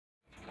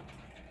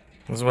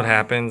This is what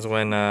happens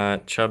when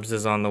Chubbs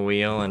is on the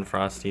wheel and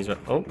Frosty's...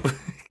 Oh!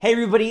 Hey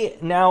everybody,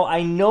 now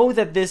I know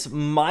that this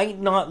might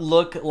not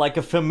look like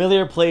a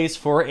familiar place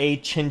for a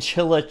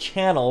Chinchilla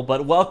channel,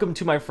 but welcome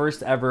to my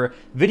first ever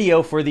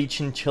video for the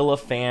Chinchilla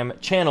Fam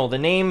channel. The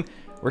name,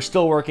 we're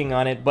still working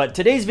on it, but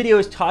today's video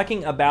is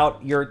talking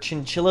about your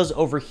chinchillas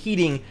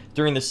overheating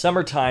during the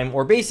summertime,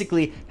 or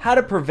basically how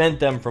to prevent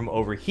them from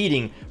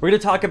overheating. We're going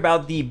to talk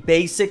about the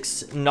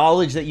basics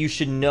knowledge that you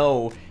should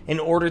know in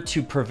order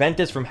to prevent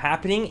this from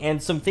happening,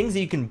 and some things that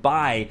you can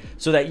buy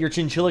so that your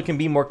chinchilla can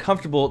be more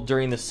comfortable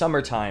during the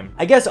summertime.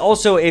 I guess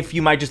also if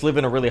you might just live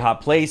in a really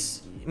hot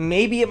place,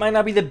 maybe it might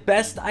not be the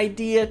best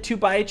idea to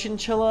buy a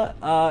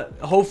chinchilla.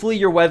 Hopefully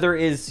your weather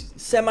is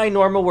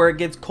semi-normal where it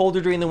gets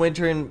colder during the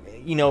winter, and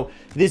you know,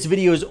 this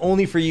video is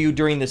only for you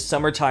during the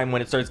summertime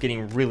when it starts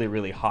getting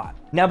really hot.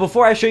 Now,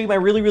 before I show you my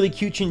really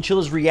cute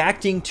chinchillas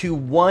reacting to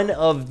one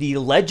of the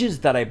ledges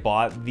that I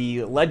bought,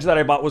 the ledge that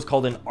I bought was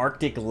called an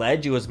Arctic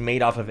ledge. It was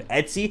made off of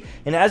Etsy,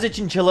 and as a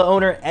chinchilla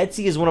owner,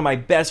 Etsy is one of my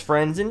best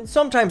friends, and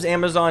sometimes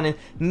Amazon and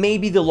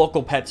maybe the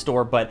local pet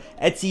store, but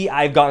Etsy,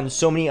 I've gotten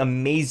so many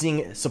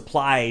amazing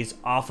supplies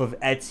off of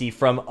Etsy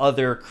from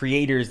other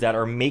creators that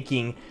are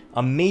making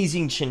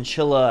amazing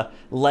chinchilla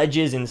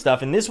ledges and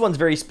stuff, and this one's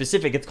very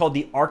specific. It's called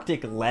the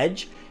Arctic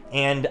ledge,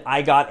 and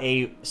I got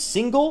a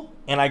single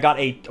and I got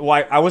a,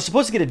 well, I was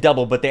supposed to get a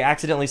double, but they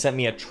accidentally sent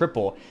me a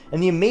triple.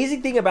 And the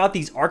amazing thing about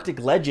these Arctic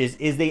ledges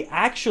is they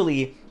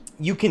actually,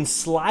 you can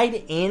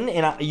slide in,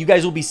 and you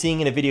guys will be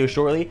seeing in a video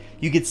shortly,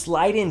 you could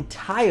slide in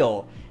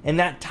tile, and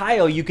that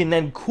tile you can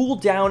then cool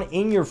down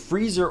in your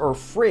freezer or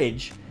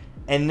fridge,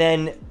 and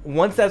then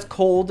once that's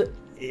cold,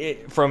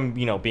 from,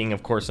 you know, being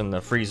of course in the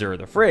freezer or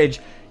the fridge,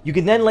 you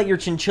can then let your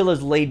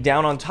chinchillas lay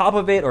down on top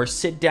of it or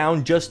sit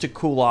down just to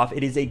cool off.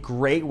 It is a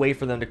great way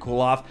for them to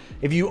cool off.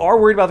 If you are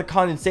worried about the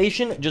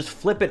condensation, just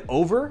flip it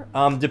over,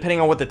 depending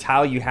on what the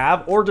towel you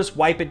have, or just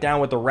wipe it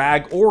down with a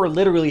rag, or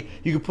literally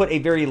you could put a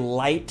very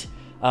light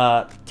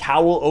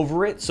towel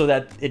over it so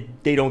that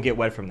they don't get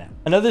wet from that.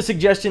 Another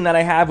suggestion that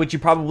I have, which you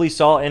probably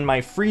saw in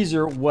my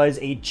freezer, was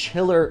a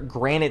chiller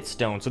granite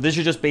stone. So this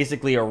is just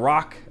basically a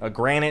rock, a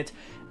granite,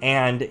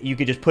 and you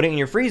could just put it in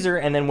your freezer,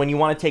 and then when you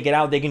want to take it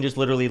out, they can just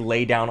literally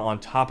lay down on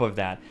top of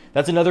that.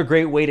 That's another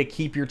great way to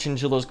keep your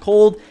chinchillas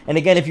cold. And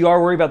again, if you are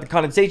worried about the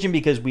condensation,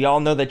 because we all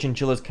know that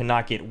chinchillas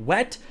cannot get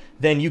wet,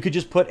 then you could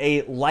just put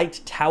a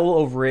light towel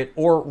over it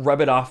or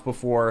rub it off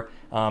before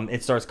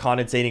it starts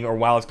condensating, or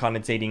while it's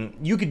condensating.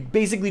 You could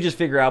basically just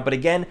figure out, but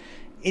again,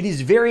 it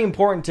is very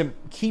important to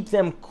keep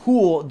them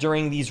cool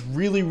during these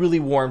really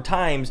warm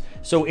times.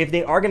 So if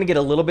they are going to get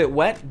a little bit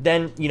wet,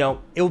 then, you know,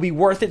 it will be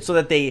worth it so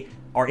that they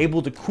are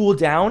able to cool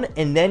down,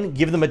 and then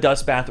give them a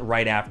dust bath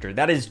right after.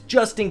 That is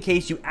just in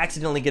case you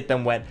accidentally get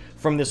them wet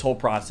from this whole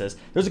process.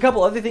 There's a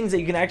couple other things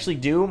that you can actually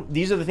do.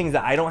 These are the things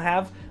that I don't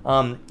have,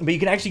 but you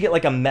can actually get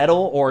like a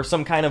metal or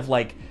some kind of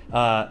like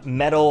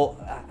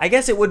metal. I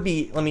guess it would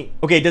be,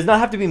 okay, it does not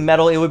have to be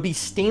metal. It would be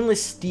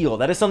stainless steel.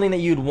 That is something that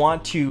you'd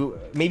want to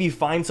maybe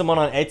find someone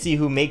on Etsy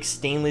who makes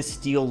stainless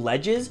steel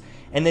ledges.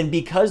 And then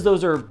because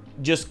those are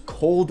just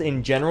cold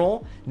in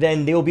general,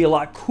 then they'll be a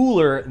lot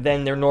cooler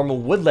than their normal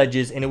wood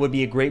ledges, and it would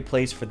be a great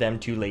place for them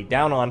to lay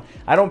down on.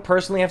 I don't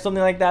personally have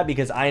something like that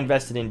because I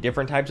invested in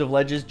different types of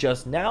ledges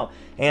just now.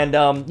 And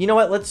you know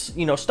what, let's,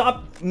 you know,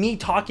 stop me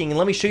talking and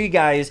let me show you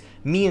guys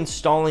me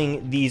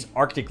installing these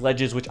Arctic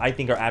ledges, which I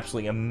think are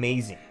absolutely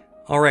amazing.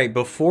 Alright,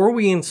 before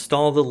we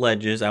install the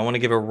ledges, I want to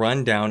give a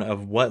rundown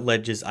of what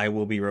ledges I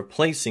will be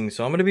replacing.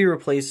 So I'm going to be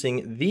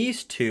replacing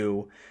these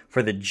two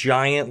for the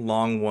giant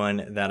long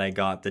one that I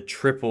got, the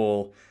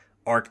triple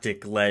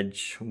Arctic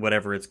ledge,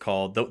 whatever it's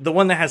called. The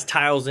one that has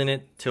tiles in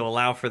it to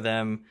allow for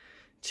them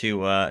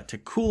to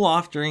cool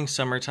off during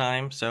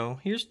summertime. So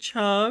here's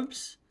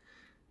Chubbs.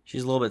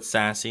 She's a little bit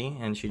sassy,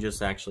 and she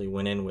just actually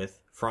went in with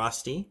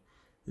Frosty.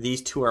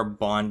 These two are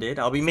bonded.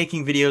 I'll be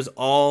making videos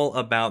all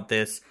about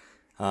this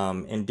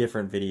in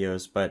different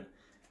videos, but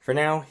for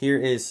now, here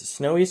is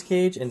Snowy's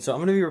cage, and so I'm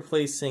going to be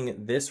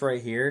replacing this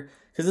right here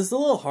because it's a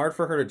little hard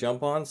for her to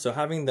jump on. So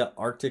having the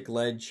Arctic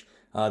ledge,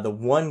 the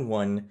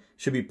one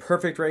should be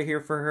perfect right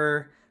here for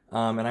her,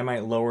 and I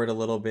might lower it a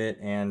little bit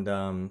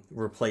and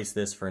replace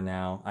this for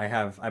now.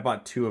 I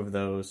bought two of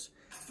those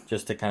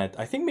just to kind of,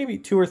 I think maybe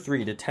two or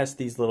three, to test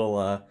these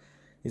little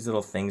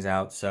things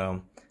out.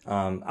 So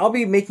I'll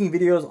be making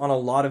videos on a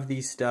lot of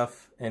these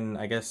stuff, and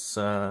I guess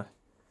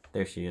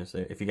there she is,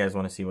 if you guys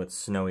want to see what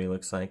Snowy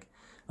looks like.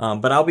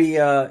 But I'll be,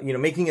 you know,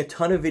 making a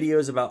ton of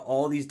videos about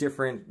all these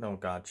different, oh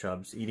god,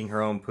 Chubbs, eating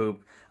her own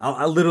poop.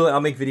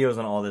 I'll make videos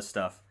on all this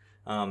stuff.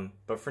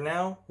 But for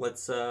now,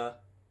 let's, I'm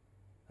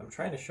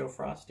trying to show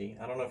Frosty.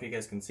 I don't know if you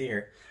guys can see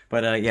her.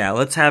 But yeah,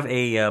 let's have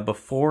a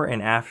before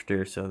and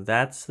after. So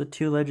that's the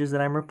two ledges that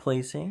I'm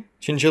replacing.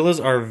 Chinchillas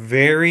are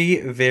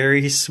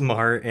very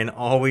smart and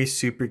always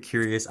super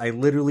curious. I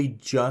literally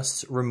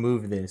just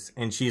removed this,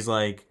 and she's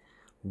like,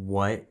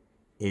 what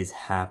is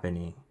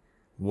happening?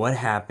 What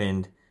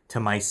happened to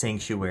my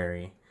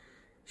sanctuary?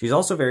 She's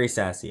also very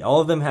sassy. All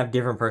of them have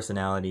different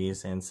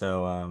personalities, and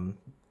so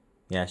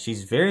yeah,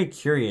 she's very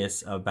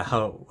curious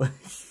about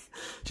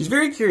She's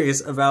very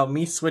curious about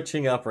me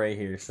switching up right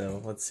here,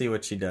 so let's see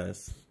what she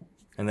does.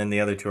 And then the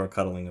other two are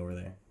cuddling over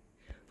there.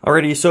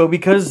 Alrighty, so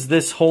because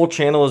this whole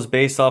channel is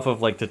based off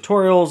of like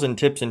tutorials and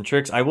tips and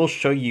tricks, I will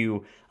show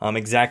you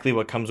exactly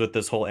what comes with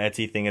this whole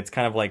Etsy thing. It's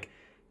kind of like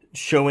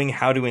showing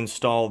how to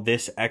install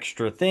this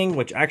extra thing,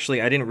 which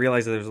actually I didn't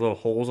realize that there's little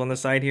holes on the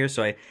side here,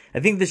 so I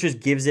think this just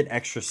gives it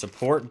extra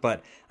support,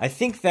 but I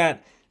think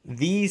that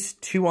these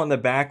two on the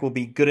back will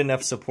be good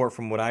enough support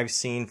from what I've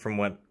seen, from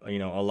what, you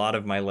know, a lot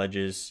of my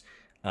ledges,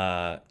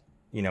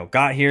 you know,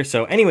 got here.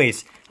 So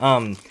anyways,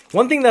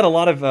 one thing that a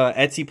lot of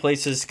Etsy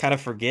places kind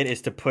of forget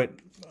is to put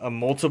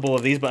multiple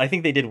of these, but I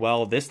think they did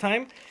well this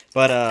time.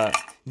 But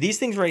these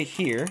things right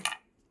here,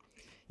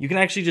 you can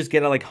actually just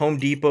get at like Home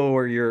Depot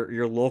or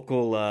your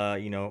local,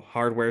 you know,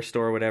 hardware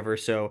store or whatever.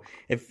 So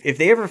if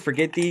they ever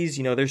forget these,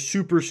 you know, they're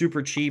super,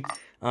 super cheap.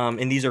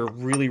 And these are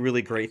really,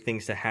 really great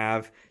things to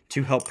have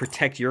to help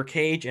protect your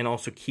cage and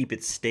also keep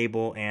it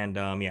stable. And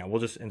yeah,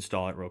 we'll just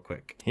install it real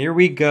quick. Here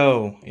we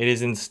go. It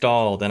is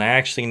installed. And I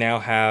actually now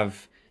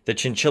have the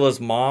Chinchilla's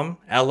mom,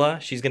 Ella.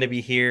 She's going to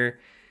be here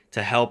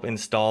to help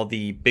install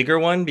the bigger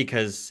one,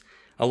 because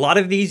a lot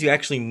of these you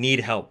actually need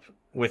help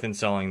with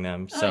installing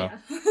them. So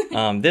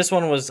yeah. This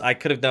one I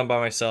could have done by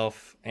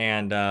myself.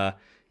 And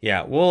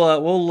yeah,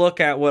 we'll look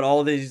at what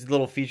all these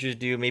little features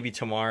do maybe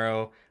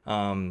tomorrow.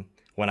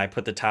 When I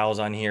put the tiles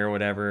on here or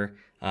whatever,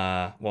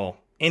 well,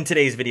 in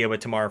today's video,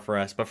 but tomorrow for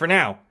us. But for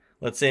now,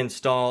 let's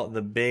install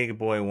the big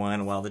boy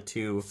one while the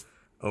two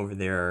over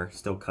there are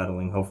still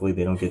cuddling. Hopefully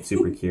they don't get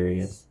super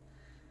curious.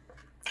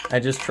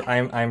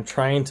 I'm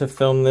trying to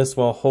film this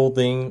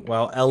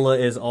while Ella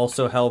is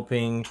also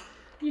helping,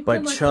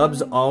 but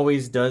Chubbs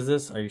always does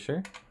this. Are you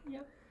sure?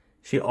 Yep.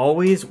 She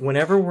always,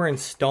 whenever we're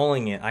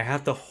installing it, I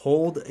have to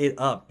hold it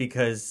up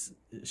because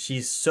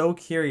she's so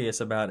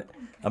curious about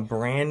a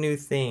brand new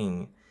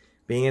thing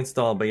being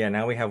installed. But yeah,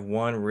 now we have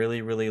one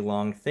really, really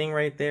long thing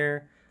right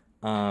there.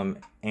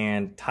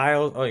 And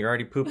tiles. Oh, you're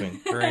already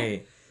pooping.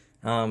 Great.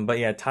 But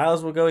yeah,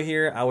 tiles will go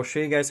here. I will show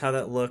you guys how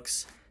that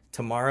looks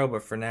tomorrow.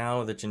 But for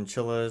now, the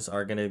chinchillas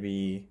are going to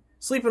be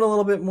sleeping a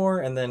little bit more,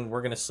 and then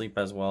we're going to sleep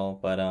as well.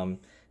 But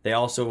they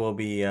also will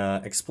be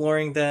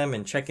exploring them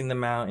and checking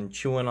them out and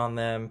chewing on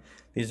them.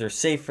 These are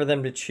safe for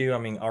them to chew. I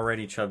mean,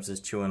 already Chubbs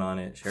is chewing on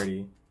it. She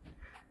already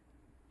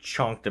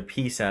chunked a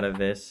piece out of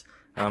this.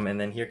 And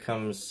then here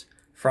comes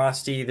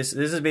Frosty. This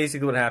is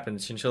basically what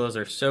happens. Chinchillas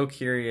are so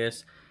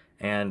curious,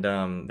 and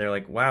they're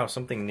like, wow,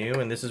 something new,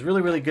 and this is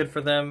really, really good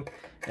for them.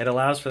 It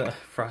allows for them,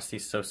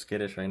 Frosty's so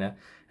skittish right now.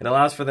 It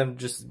allows for them to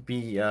just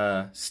be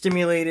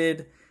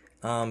stimulated,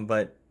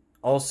 but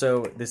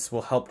also this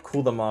will help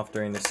cool them off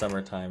during the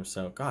summertime.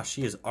 So gosh,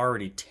 she is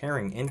already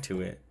tearing into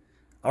it.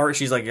 Or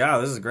she's like, yeah,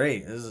 this is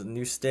great. This is a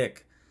new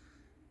stick.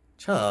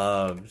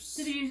 Chubbs.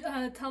 Did you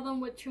tell them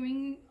what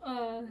chewing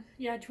on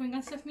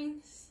stuff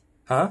means?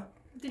 Huh?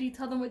 Did he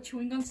tell them what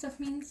chewing on stuff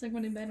means? Like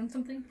when they bite on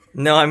something?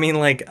 No, I mean,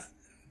 like,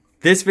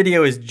 this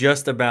video is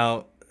just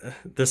about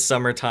the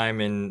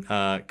summertime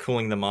and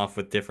cooling them off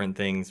with different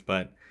things,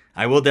 but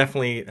I will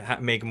definitely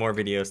make more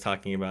videos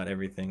talking about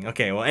everything.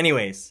 Okay, well,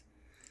 anyways.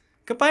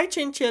 Goodbye,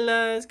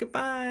 chinchillas.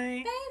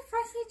 Goodbye. Hey,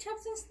 Frosty,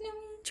 Chubbs, and Snowy.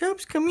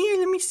 Chubbs, come here.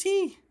 Let me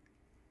see.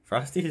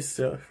 Frosty is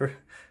so...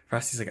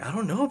 Frosty's like, I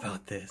don't know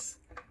about this.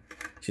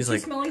 She's like...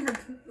 smelling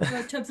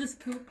her Chubbs'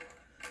 poop.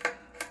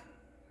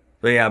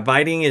 But yeah,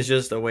 biting is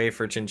just a way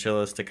for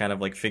chinchillas to kind of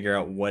like figure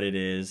out what it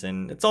is.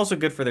 And it's also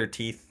good for their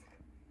teeth.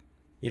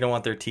 You don't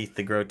want their teeth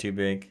to grow too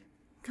big.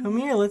 Come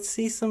here, let's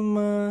see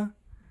some...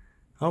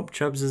 Oh,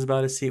 Chubbs is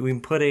about to see... We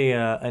put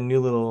a new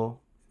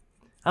little...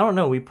 I don't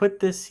know, we put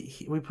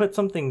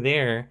something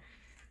there.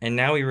 And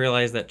now we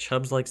realize that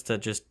Chubbs likes to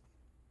just...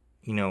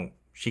 You know,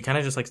 she kind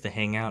of just likes to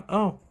hang out.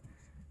 Oh,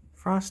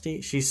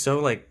 Frosty. She's so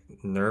like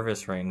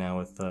nervous right now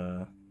with...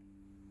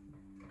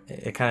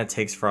 It kind of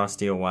takes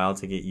Frosty a while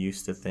to get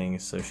used to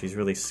things, so she's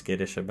really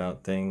skittish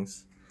about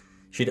things.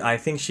 She's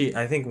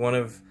one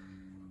of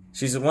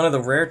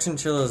the rare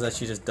chinchillas that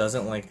she just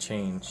doesn't like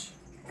change.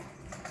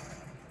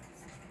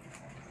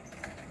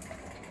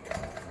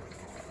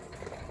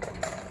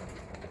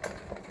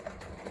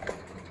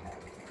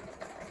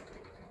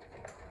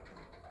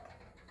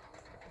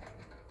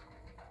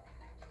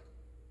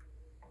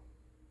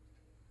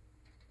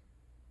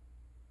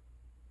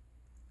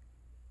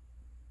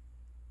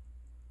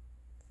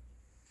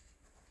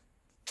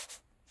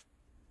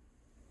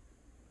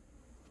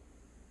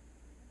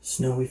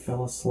 Snowy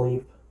fell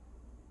asleep.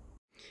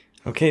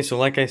 Okay, so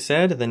like I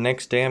said, the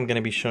next day I'm going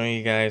to be showing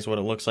you guys what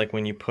it looks like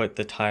when you put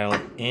the tile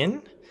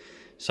in.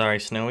 Sorry,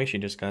 Snowy, she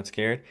just got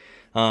scared.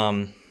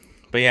 But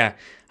yeah,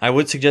 I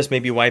would suggest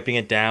maybe wiping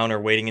it down or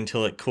waiting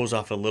until it cools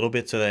off a little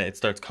bit so that it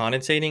starts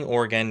condensating,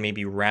 or again,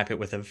 maybe wrap it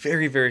with a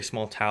very, very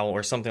small towel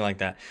or something like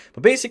that.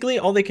 But basically,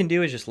 all they can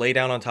do is just lay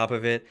down on top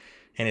of it,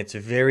 and it's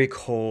very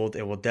cold.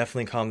 It will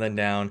definitely calm them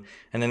down.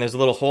 And then there's a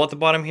little hole at the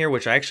bottom here,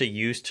 which I actually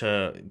used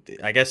to,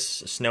 I guess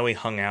Snowy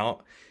hung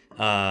out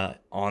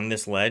on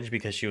this ledge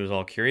because she was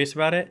all curious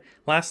about it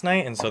last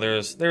night. And so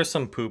there's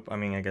some poop. I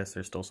mean, I guess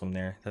there's still some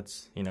there.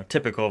 That's, you know,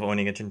 typical of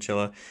owning a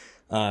chinchilla.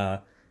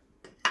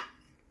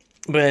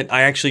 But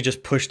I actually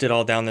just pushed it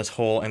all down this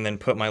hole and then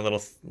put my little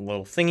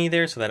thingy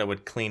there so that it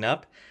would clean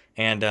up.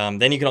 And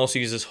then you can also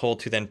use this hole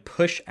to then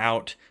push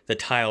out the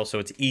tile so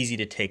it's easy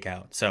to take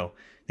out. So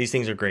these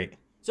things are great.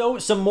 So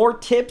some more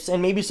tips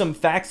and maybe some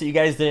facts that you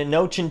guys didn't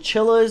know.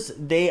 Chinchillas,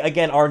 they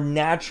again are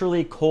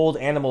naturally cold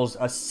animals.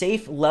 A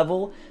safe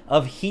level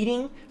of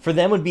heating for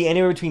them would be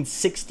anywhere between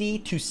 60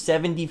 to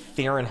 70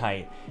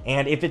 Fahrenheit.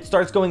 And if it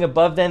starts going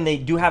above then, they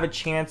do have a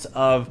chance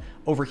of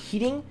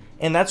overheating.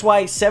 And that's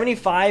why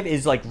 75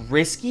 is like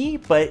risky,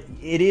 but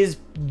it is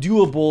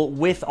doable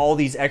with all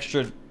these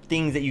extra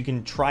things that you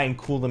can try and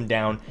cool them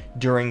down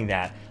during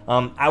that.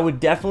 I would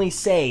definitely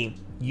say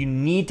you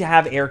need to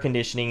have air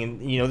conditioning,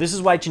 and you know, this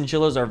is why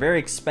chinchillas are very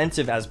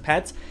expensive as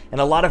pets.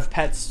 And a lot of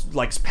pets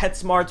like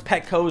PetSmarts,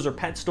 Petco's, or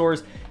pet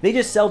stores, they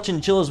just sell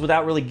chinchillas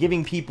without really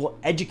giving people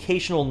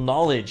educational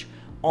knowledge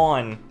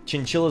on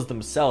chinchillas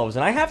themselves.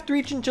 And I have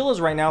 3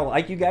 chinchillas right now,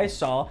 like you guys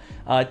saw.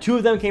 2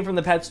 of them came from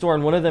the pet store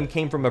and 1 of them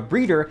came from a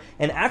breeder.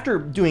 And after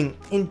doing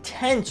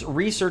intense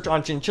research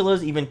on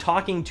chinchillas, even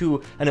talking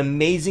to an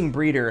amazing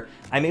breeder,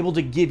 I'm able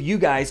to give you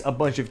guys a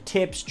bunch of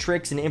tips,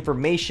 tricks, and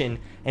information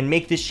and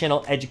make this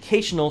channel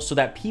educational so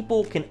that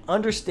people can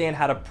understand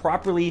how to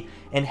properly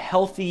and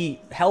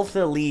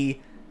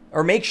healthily,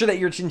 or make sure that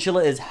your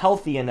chinchilla is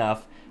healthy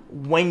enough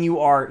when you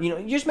are, you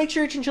know, just make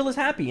sure your chinchilla is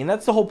happy. And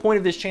that's the whole point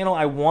of this channel.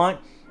 I want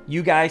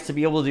you guys to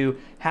be able to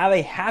have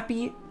a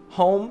happy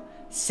home,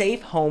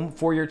 safe home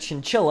for your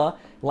chinchilla,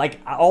 like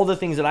all the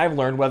things that I've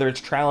learned, whether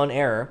it's trial and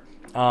error.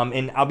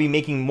 And I'll be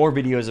making more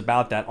videos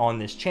about that on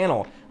this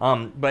channel.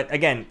 But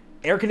again,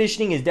 air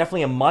conditioning is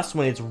definitely a must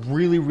when it's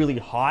really, really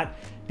hot,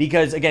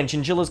 because again,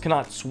 chinchillas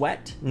cannot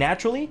sweat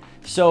naturally.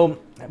 So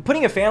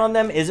putting a fan on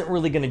them isn't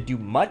really going to do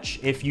much.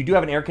 If you do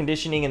have an air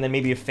conditioning and then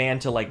maybe a fan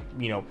to, like,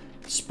 you know,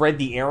 spread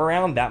the air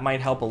around, that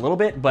might help a little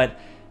bit. But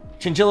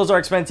chinchillas are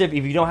expensive.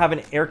 If you don't have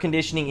an air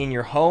conditioning in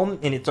your home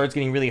and it starts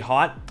getting really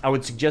hot, I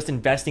would suggest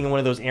investing in one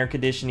of those air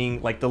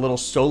conditioning, like the little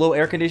solo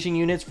air conditioning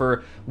units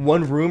for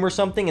one room or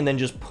something, and then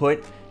just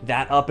put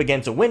that up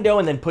against a window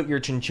and then put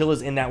your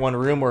chinchillas in that one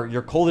room, or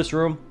your coldest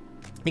room.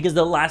 Because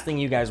the last thing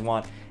you guys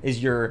want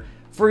is your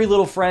furry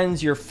little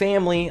friends, your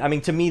family. I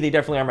mean, to me, they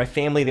definitely are my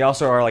family. They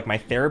also are like my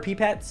therapy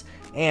pets,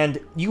 and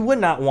you would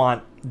not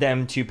want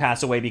them to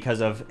pass away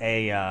because of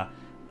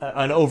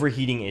an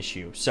overheating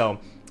issue. So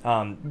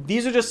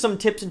these are just some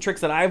tips and tricks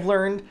that I've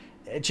learned.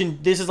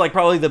 This is like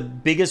probably the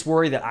biggest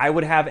worry that I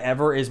would have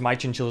ever, is my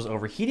chinchillas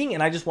overheating.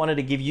 And I just wanted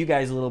to give you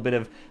guys a little bit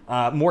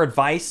of more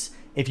advice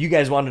if you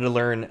guys wanted to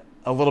learn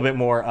a little bit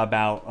more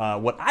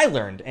about what I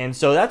learned. And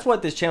so that's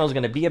what this channel is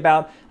going to be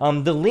about.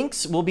 The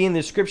links will be in the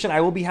description. I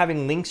will be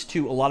having links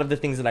to a lot of the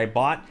things that I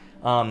bought,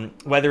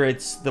 whether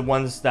it's the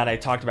ones that I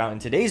talked about in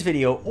today's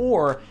video,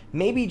 or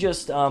maybe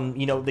just,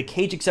 you know, the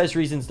cage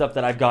accessories and stuff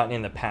that I've gotten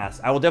in the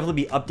past. I will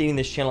definitely be updating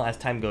this channel as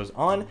time goes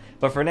on,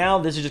 but for now,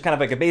 this is just kind of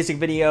like a basic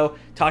video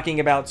talking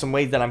about some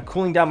ways that I'm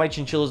cooling down my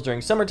chinchillas during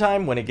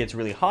summertime when it gets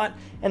really hot,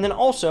 and then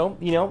also,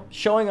 you know,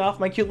 showing off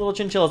my cute little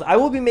chinchillas. I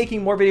will be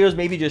making more videos,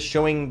 maybe just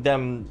showing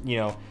them, you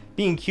know,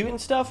 being cute and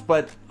stuff,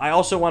 but I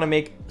also want to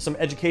make some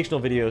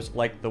educational videos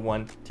like the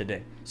one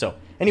today. So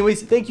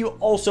anyways, thank you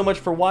all so much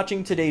for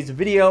watching today's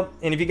video.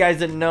 And if you guys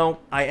didn't know,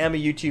 I am a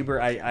YouTuber.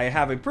 I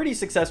have a pretty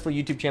successful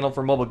YouTube channel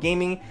for mobile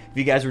gaming, if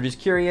you guys were just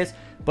curious.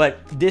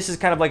 But this is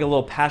kind of like a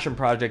little passion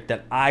project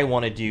that I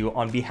want to do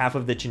on behalf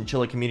of the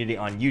chinchilla community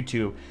on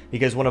YouTube,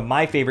 because one of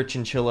my favorite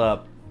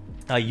chinchilla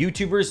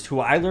YouTubers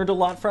who I learned a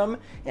lot from,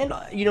 and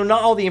you know,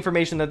 not all the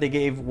information that they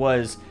gave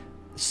was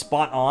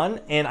spot on,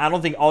 and I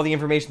don't think all the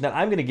information that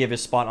I'm going to give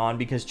is spot on,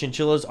 because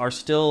chinchillas are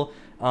still,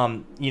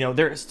 you know,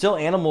 they're still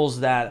animals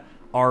that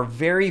are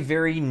very,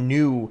 very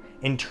new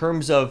in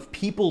terms of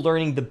people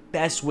learning the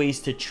best ways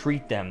to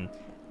treat them,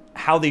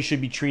 how they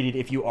should be treated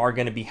if you are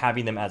going to be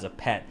having them as a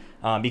pet.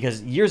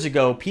 Because years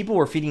ago, people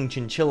were feeding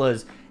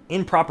chinchillas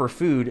improper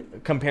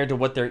food compared to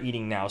what they're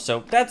eating now.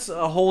 So that's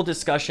a whole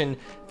discussion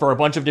for a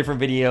bunch of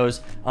different videos.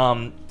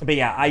 But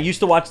yeah, I used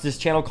to watch this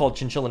channel called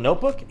Chinchilla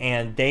Notebook,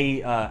 and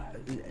they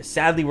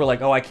sadly were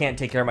like, oh, I can't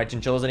take care of my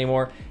chinchillas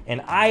anymore.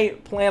 And I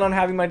plan on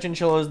having my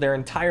chinchillas their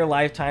entire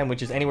lifetime,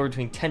 which is anywhere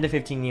between 10 to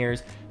 15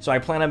 years. So I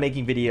plan on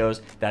making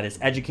videos that is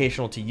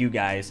educational to you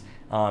guys,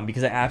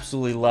 because I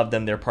absolutely love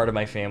them. They're part of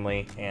my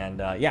family. And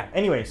yeah,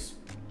 anyways,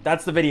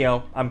 that's the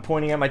video. I'm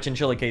pointing at my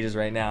chinchilla cages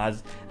right now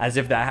as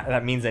if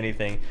that means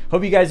anything.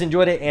 Hope you guys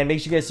enjoyed it, and make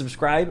sure you guys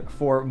subscribe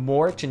for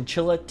more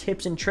chinchilla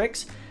tips and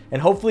tricks.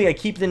 And hopefully I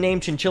keep the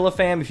name Chinchilla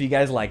Fam if you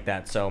guys like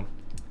that. So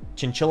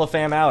Chinchilla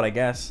Fam out, I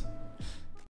guess.